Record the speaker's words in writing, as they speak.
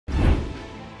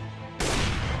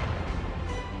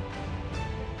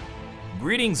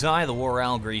Greetings,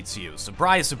 TheWarOwl greets you.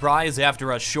 Surprise, surprise,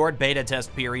 after a short beta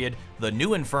test period, the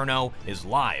new Inferno is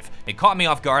live. It caught me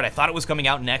off guard. I thought it was coming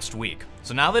out next week.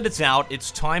 So now that it's out, it's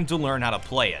time to learn how to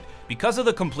play it. Because of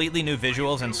the completely new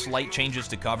visuals and slight changes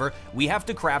to cover, we have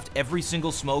to craft every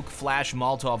single smoke, flash,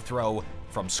 Molotov throw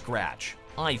from scratch.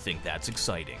 I think that's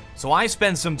exciting. So I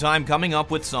spent some time coming up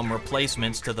with some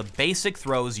replacements to the basic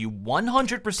throws you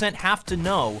 100% have to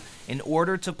know in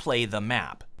order to play the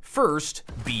map. First,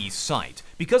 B site.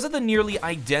 Because of the nearly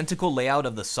identical layout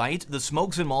of the site, the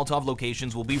smokes and Molotov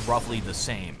locations will be roughly the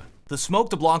same. The smoke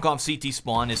to block off CT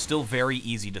spawn is still very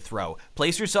easy to throw.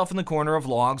 Place yourself in the corner of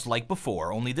logs like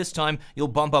before, only this time you'll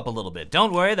bump up a little bit.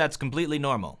 Don't worry, that's completely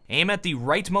normal. Aim at the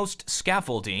rightmost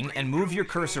scaffolding and move your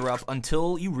cursor up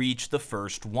until you reach the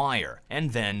first wire,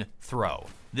 and then throw.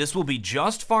 This will be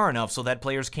just far enough so that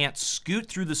players can't scoot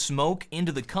through the smoke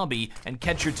into the cubby and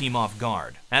catch your team off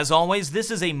guard. As always,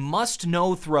 this is a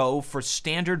must-know throw for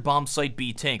standard bomb site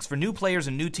B tanks. For new players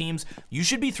and new teams, you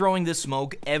should be throwing this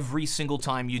smoke every single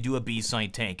time you do a B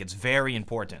site tank. It's very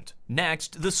important.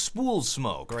 Next, the spool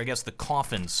smoke, or I guess the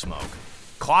coffin smoke.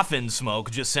 Coffin smoke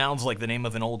just sounds like the name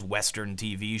of an old Western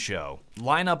TV show.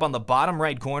 Line up on the bottom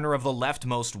right corner of the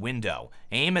leftmost window.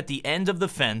 Aim at the end of the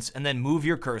fence and then move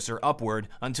your cursor upward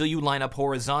until you line up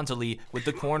horizontally with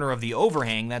the corner of the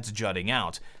overhang that's jutting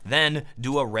out. Then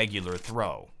do a regular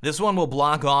throw. This one will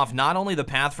block off not only the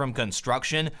path from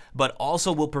construction, but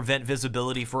also will prevent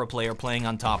visibility for a player playing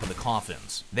on top of the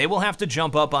coffins. They will have to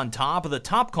jump up on top of the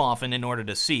top coffin in order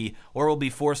to see, or will be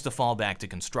forced to fall back to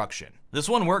construction. This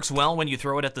one works well when you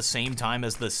throw it at the same time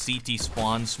as the CT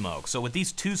spawn smoke. So with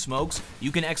these two smokes,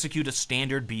 you can execute a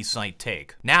standard B site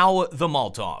take. Now, the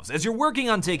Molotovs. As you're working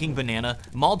on taking Banana,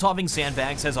 Molotoving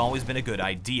sandbags has always been a good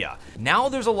idea. Now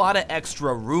there's a lot of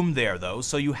extra room there though,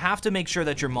 so you have to make sure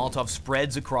that your Molotov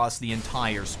spreads across the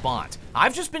entire spot.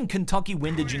 I've just been Kentucky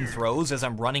windaging throws as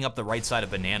I'm running up the right side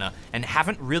of Banana and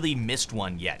haven't really missed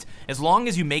one yet. As long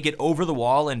as you make it over the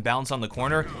wall and bounce on the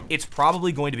corner, it's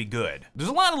probably going to be good. There's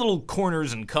a lot of little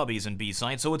corners and cubbies in B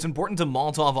site, so it's important to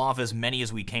Molotov off as many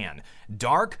as we can.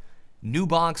 Dark,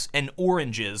 Nubox, and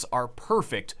oranges are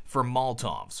perfect for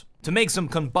Molotovs. To make some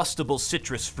combustible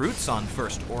citrus fruits on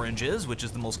first oranges, which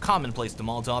is the most common place to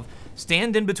Molotov,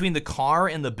 stand in between the car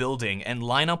and the building and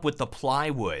line up with the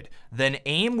plywood. Then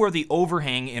aim where the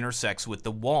overhang intersects with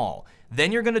the wall.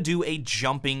 Then you're gonna do a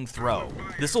jumping throw.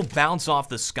 This will bounce off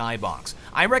the skybox.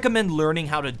 I recommend learning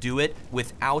how to do it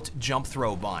without jump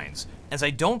throw binds, as I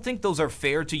don't think those are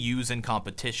fair to use in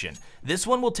competition. This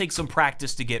one will take some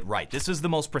practice to get right. This is the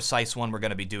most precise one we're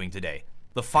gonna be doing today.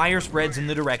 The fire spreads in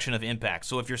the direction of impact,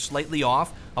 so if you're slightly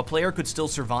off, a player could still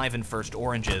survive in first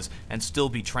oranges and still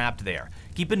be trapped there.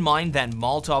 Keep in mind that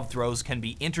Molotov throws can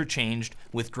be interchanged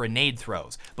with grenade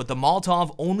throws, but the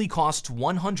Molotov only costs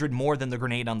 100 more than the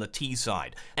grenade on the T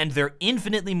side, and they're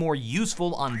infinitely more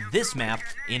useful on this map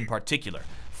in particular.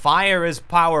 Fire is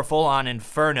powerful on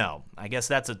Inferno. I guess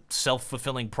that's a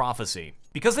self-fulfilling prophecy.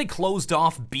 Because they closed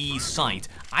off B site,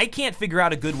 I can't figure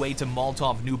out a good way to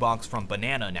Molotov Nubox from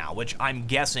Banana now, which I'm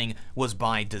guessing was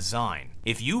by design.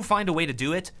 If you find a way to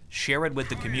do it, share it with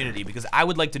the community, because I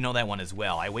would like to know that one as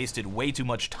well. I wasted way too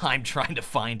much time trying to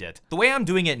find it. The way I'm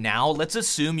doing it now, let's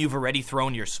assume you've already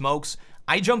thrown your smokes.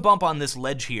 I jump up on this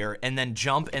ledge here and then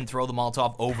jump and throw the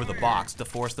Molotov over the box to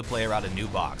force the player out of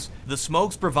Nubox. The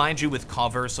smokes provide you with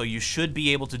cover, so you should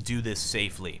be able to do this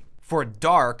safely. For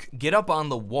dark, get up on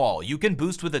the wall. You can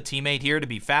boost with a teammate here to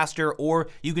be faster, or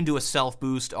you can do a self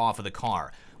boost off of the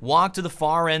car. Walk to the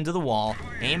far end of the wall,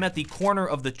 aim at the corner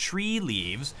of the tree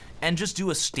leaves, and just do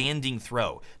a standing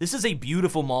throw. This is a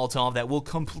beautiful Molotov that will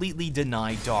completely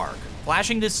deny dark.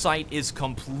 Flashing this site is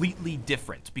completely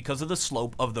different because of the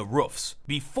slope of the roofs.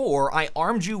 Before, I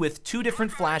armed you with 2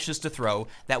 different flashes to throw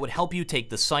that would help you take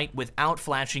the site without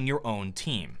flashing your own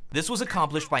team. This was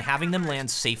accomplished by having them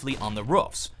land safely on the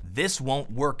roofs. This won't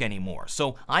work anymore,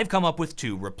 so I've come up with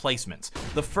 2 replacements.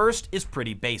 The first is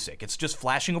pretty basic. It's just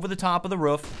flashing over the top of the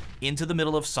roof into the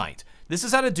middle of sight. This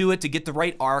is how to do it to get the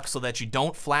right arc so that you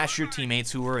don't flash your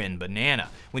teammates who are in Banana.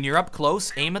 When you're up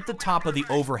close, aim at the top of the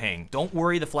overhang. Don't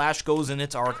worry, the flash goes in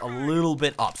its arc a little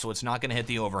bit up, so it's not gonna hit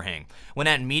the overhang. When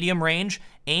at medium range,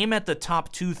 aim at the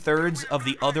top 2/3 of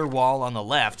the other wall on the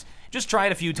left. Just try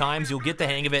it a few times, you'll get the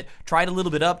hang of it. Try it a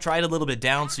little bit up, try it a little bit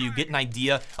down, so you get an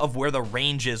idea of where the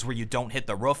range is where you don't hit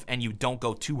the roof and you don't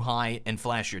go too high and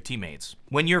flash your teammates.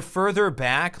 When you're further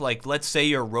back, like let's say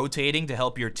you're rotating to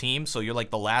help your team, so you're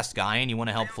like the last guy and you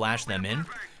wanna help flash them in,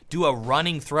 do a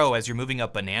running throw as you're moving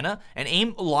up Banana and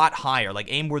aim a lot higher, like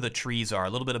aim where the trees are, a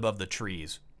little bit above the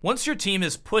trees. Once your team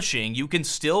is pushing, you can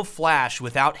still flash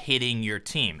without hitting your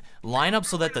team. Line up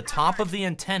so that the top of the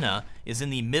antenna is in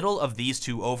the middle of these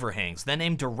two overhangs, then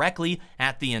aim directly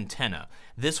at the antenna.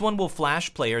 This one will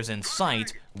flash players in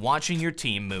sight watching your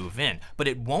team move in, but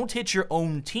it won't hit your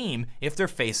own team if they're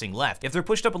facing left. If they're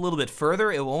pushed up a little bit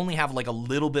further, it will only have like a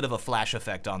little bit of a flash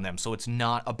effect on them, so it's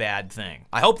not a bad thing.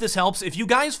 I hope this helps. If you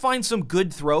guys find some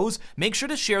good throws, make sure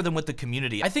to share them with the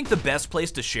community. I think the best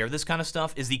place to share this kind of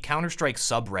stuff is the Counter-Strike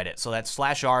subreddit, so that's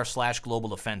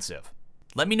 /r/globaloffensive.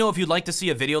 Let me know if you'd like to see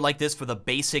a video like this for the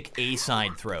basic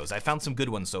A-side throws. I found some good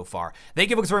ones so far. Thank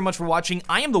you folks very much for watching.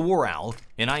 I am TheWarOwl,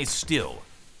 and I still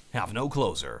have no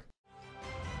closer.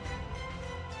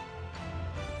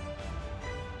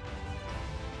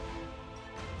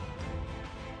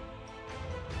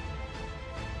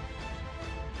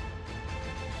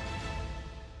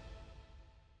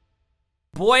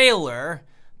 Spoiler,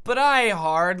 but I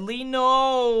hardly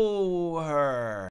know her.